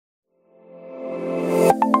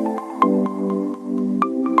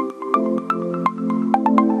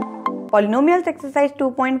polynomials exercise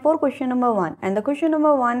 2.4 question number 1, and the question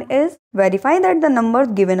number 1 is verify that the numbers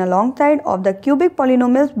given alongside of the cubic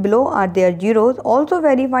polynomials below are their zeros. Also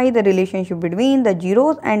verify the relationship between the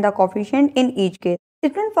zeros and the coefficient in each case.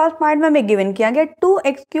 इसमें first part में हमें given किया गया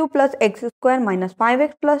 2x³ plus x square minus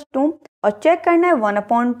 5x plus 2 और check करना है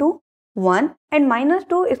 1/2 1 and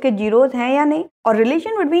 -2 इसके zeros हैं या नहीं, और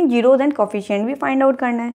relation between zeros and coefficient भी फाइंड आउट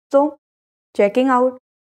करना है. सो checking out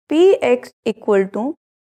px equal to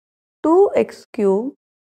 2x³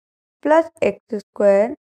 plus x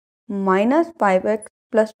square minus 5x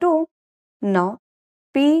plus 2. Now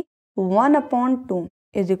p 1/2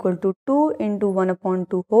 is equal to 2 into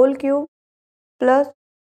 1/2 whole cube plus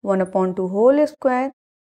 1/2 whole square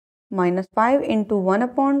minus 5 into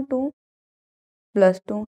 1/2 plus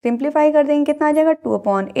 2. Simplify कर देंगे कितना आ जाएगा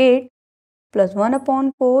 2/8 plus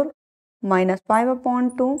 1/4 minus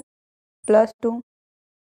 5/2 plus 2.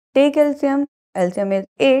 Take LCM, LCM is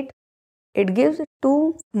 8. It gives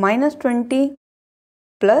 2 minus 20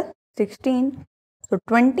 plus 16. So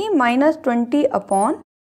 20 minus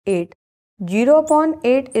 20/8.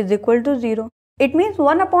 0/8 is equal to 0. It means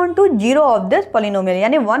 1/2 0 of this polynomial.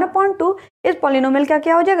 यानी 1/2 इस polynomial का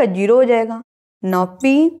क्या हो जाएगा 0 हो जाएगा. Now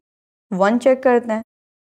p 1 चेक करते हैं.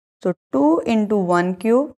 So 2 into 1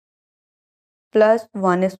 cube plus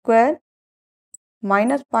 1 square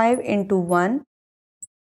minus 5 into 1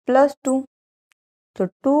 plus 2. So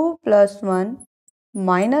 2 plus 1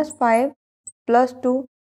 minus 5 plus 2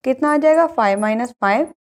 कितना आ जाएगा 5 minus 5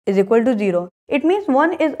 is equal to 0. It means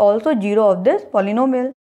 1 is also 0 of this polynomial.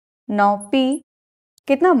 Now p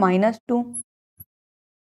कितना -2.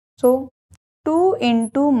 So 2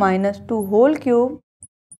 into -2 whole cube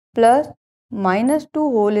plus -2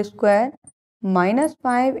 whole square minus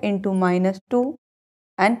 5 into -2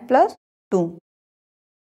 and plus 2.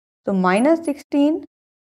 So minus 16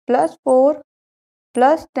 plus 4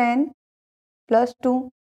 plus 10 plus 2.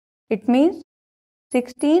 It means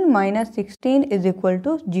 16 minus 16 is equal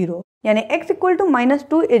to 0. यानी x equal to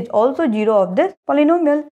 -2 is also 0 of this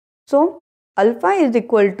polynomial. So alpha is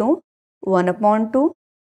equal to 1/2,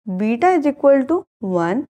 beta is equal to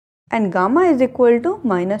 1 and gamma is equal to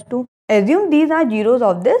 -2. Assume these are zeros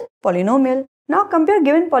of this polynomial. Now compare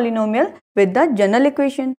given polynomial with the general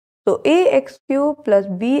equation. So ax³ plus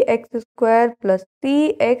bx square plus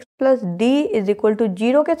cx plus d is equal to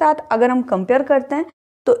 0 के साथ अगर हम compare करते हैं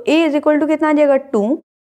तो a is equal to कितना आ जाएगा 2,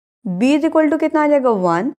 b is equal to कितना आ जाएगा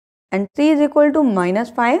 1 and c is equal to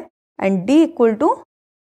 -5 and d equal to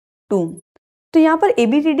 2. तो यहाँ पर a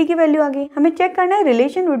b c d की वैल्यू आ गई. हमें चेक करना है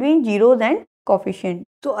relation between zeros and coefficient.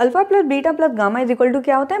 तो alpha plus beta plus gamma is equal to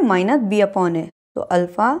क्या होता है -b/a. तो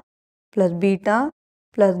alpha plus beta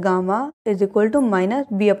plus gamma is equal to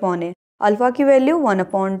 -b/a. Alpha की वैल्यू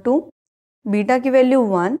 1/2, बीटा की value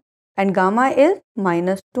 1 and gamma is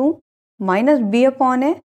 -2 minus b/a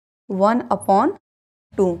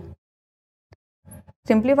 1/2.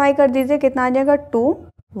 Simplify कर दीजिए कितना आ जाएगा 2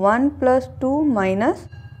 1 plus 2 minus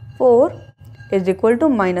 4 is equal to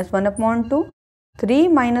 -1/2. 3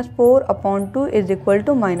 minus 4/2 is equal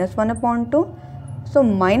to -1/2. So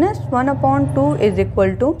 -1/2 is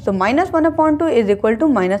equal to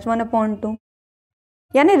 -1/2.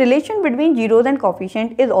 यानी relation between zeros and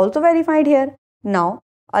coefficient is also verified here. Now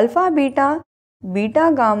alpha beta beta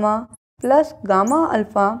gamma plus gamma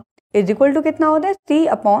alpha is equal to कितना होता है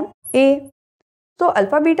c/a. So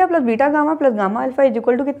alpha beta plus beta gamma plus gamma alpha is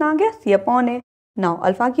equal to कितना आ गया c/a. Now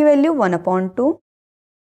alpha की value 1/2,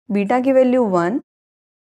 beta की value 1,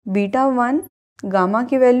 beta 1, gamma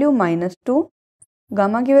की value -2,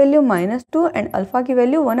 gamma की value -2 and alpha की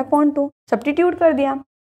वैल्यू 1/2. सब्स्टिट्यूट कर दिया.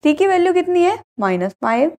 c की वैल्यू कितनी है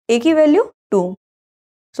 -5, a की वैल्यू 2.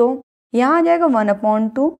 सो यहाँ आ जाएगा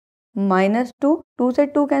 1/2 -2, 2 से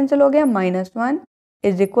 2 कैंसिल हो गया -1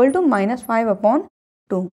 is equal to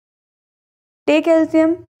 -5/2. Take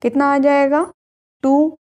LCM कितना आ जाएगा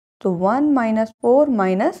 2. तो 1 -4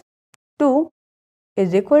 -2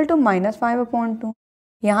 इज इक्वल टू -5/2.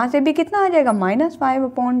 यहाँ से भी कितना आ जाएगा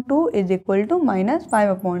 -5/2 is equal to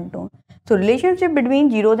 -5/2. So relationship between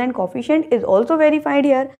zeros and coefficient is also verified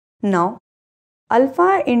here. Now alpha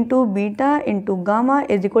into beta into gamma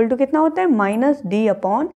is equal to कितना होता है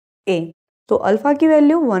 -d/a. तो अल्फा की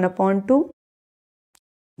वैल्यू 1/2,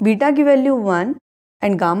 बीटा की वैल्यू 1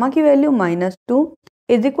 एंड गामा की value -2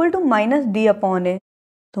 is equal to -d/a.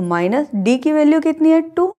 तो -d की value कितनी है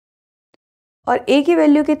 2 और a की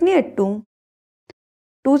वैल्यू कितनी है 2.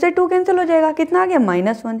 2 से 2 कैंसिल हो जाएगा कितना आ गया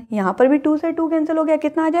 -1. यहाँ पर भी 2 से 2 कैंसिल हो गया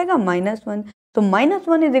कितना आ जाएगा -1. तो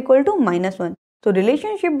 -1 इज इक्वल टू -1. तो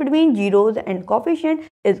relationship between zeros and coefficient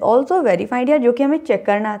is also verified है, जो कि हमें चेक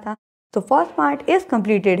करना था. तो first part is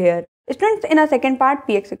completed hair. Students, in our second part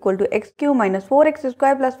px equal to x cube minus 4x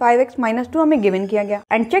square plus 5x minus 2 हमें given किया गया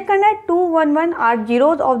and check करना है 2, 1, 1 are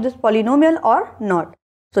zeros of this polynomial or not.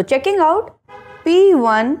 So checking out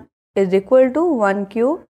p1 is equal to 1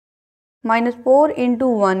 cube minus 4 into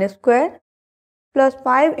 1 square plus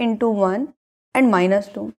 5 into 1 and minus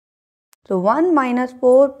 2. So 1 minus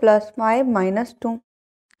 4 plus 5 minus 2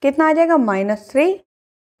 कितना आ जाएगा minus 3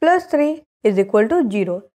 plus 3 is equal to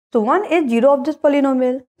 0. So 1 is 0 of this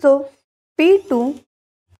polynomial. So P2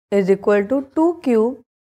 is equal to 2 cube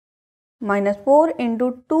minus 4 into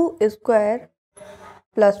 2 square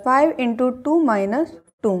plus 5 into 2 minus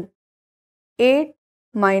 2. 8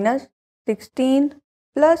 minus 16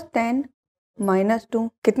 plus 10 minus 2.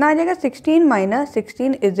 कितना आ जाएगा 16 minus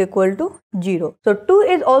 16 is equal to 0. So 2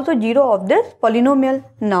 is also 0 of this polynomial.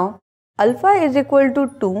 Now alpha is equal to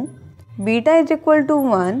 2, beta is equal to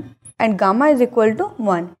 1 and gamma is equal to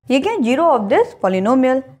 1. ये क्या है 0 of this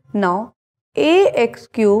polynomial. Now ax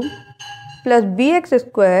cube plus bx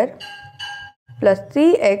square plus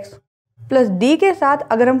cx plus d के साथ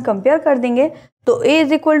अगर हम compare कर देंगे तो a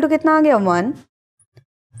is equal to कितना आ गया 1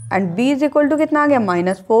 and b is equal to कितना आ गया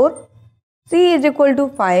 -4, c is equal to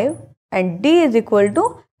 5 and d is equal to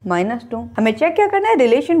 -2. हमें चेक क्या करना है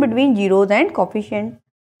relation between zeros and coefficient.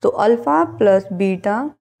 तो alpha plus beta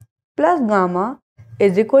plus gamma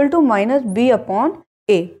is equal to minus B upon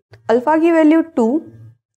A. Alpha की value 2,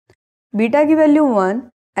 beta की value 1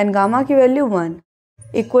 and gamma की value 1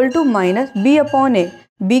 equal to minus B upon A.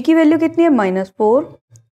 B की value कितनी है -4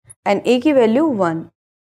 and ए की value 1.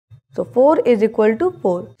 So 4 is equal to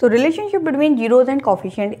 4. So relationship between zeros and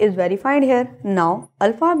coefficient is verified here. Now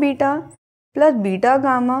alpha beta plus beta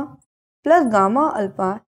gamma plus gamma alpha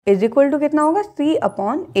is equal to कितना होगा c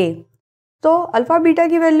upon a. तो alpha beta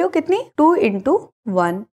की value कितनी 2 into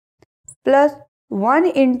 1 plus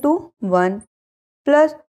 1 into 1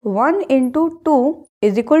 plus 1 into 2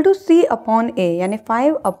 is equal to c upon a यानी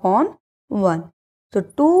 5 upon 1. So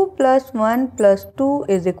 2 plus 1 plus 2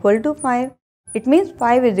 is equal to 5. It means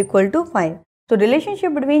 5 is equal to 5. So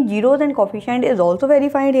relationship between zeros and coefficient is also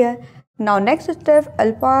verified here. Now next step,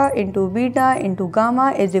 alpha into beta into gamma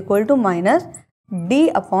is equal to minus d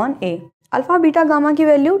upon a. Alpha beta gamma की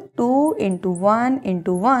value 2 into 1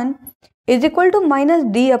 into 1 is equal to minus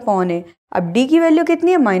d upon a. अब d की value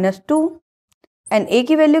कितनी है -2 and a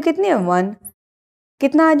की value कितनी है 1.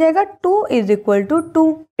 कितना आ जाएगा 2 is equal to 2.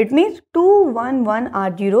 It means 2, 1, 1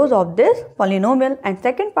 are zeros of this polynomial and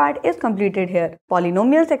second part is completed here.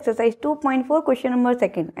 Polynomials exercise 2.4 question number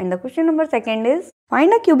 2 and the question number 2 is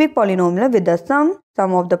find a cubic polynomial with the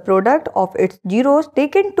sum of the product of its zeros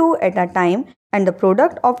taken 2 at a time and the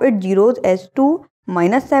product of its zeros as 2,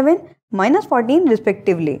 -7, -14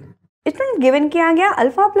 respectively. इसमें given किया गया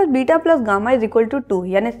alpha plus beta plus gamma is equal to 2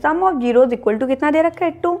 यानी सम of zeros equal to कितना दे रखा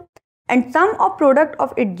है 2 and sum of product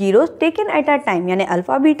of its zeros taken at a time यानी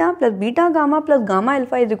alpha beta plus beta gamma plus gamma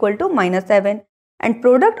alpha is equal to -7 and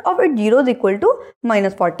product of its zeros equal to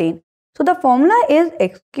 -14. So the formula is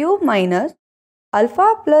x cube minus alpha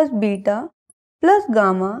plus beta plus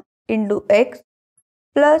gamma into x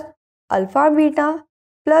plus alpha beta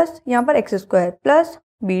plus यहाँ पर x square plus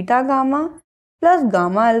beta gamma plus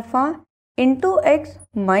gamma alpha into x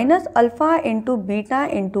minus alpha into beta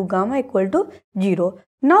into gamma equal to 0.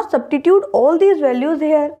 Now substitute all these values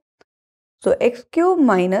here. So x cube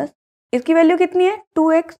minus इसकी value कितनी है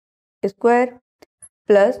 2x square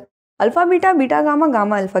plus alpha beta beta gamma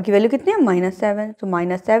gamma alpha की value कितनी है -7. So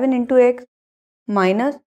 -7 into x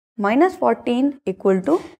minus -14 equal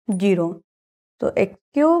to 0. So x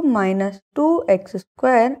cube minus 2x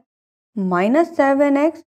square minus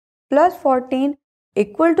 7x plus 14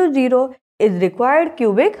 equal to 0 is required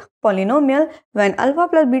cubic polynomial when alpha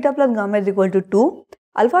plus beta plus gamma is equal to 2,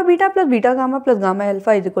 alpha beta plus beta gamma plus gamma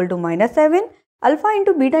alpha is equal to -7, alpha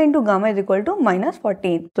into beta into gamma is equal to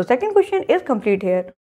 -14. So second question is complete here.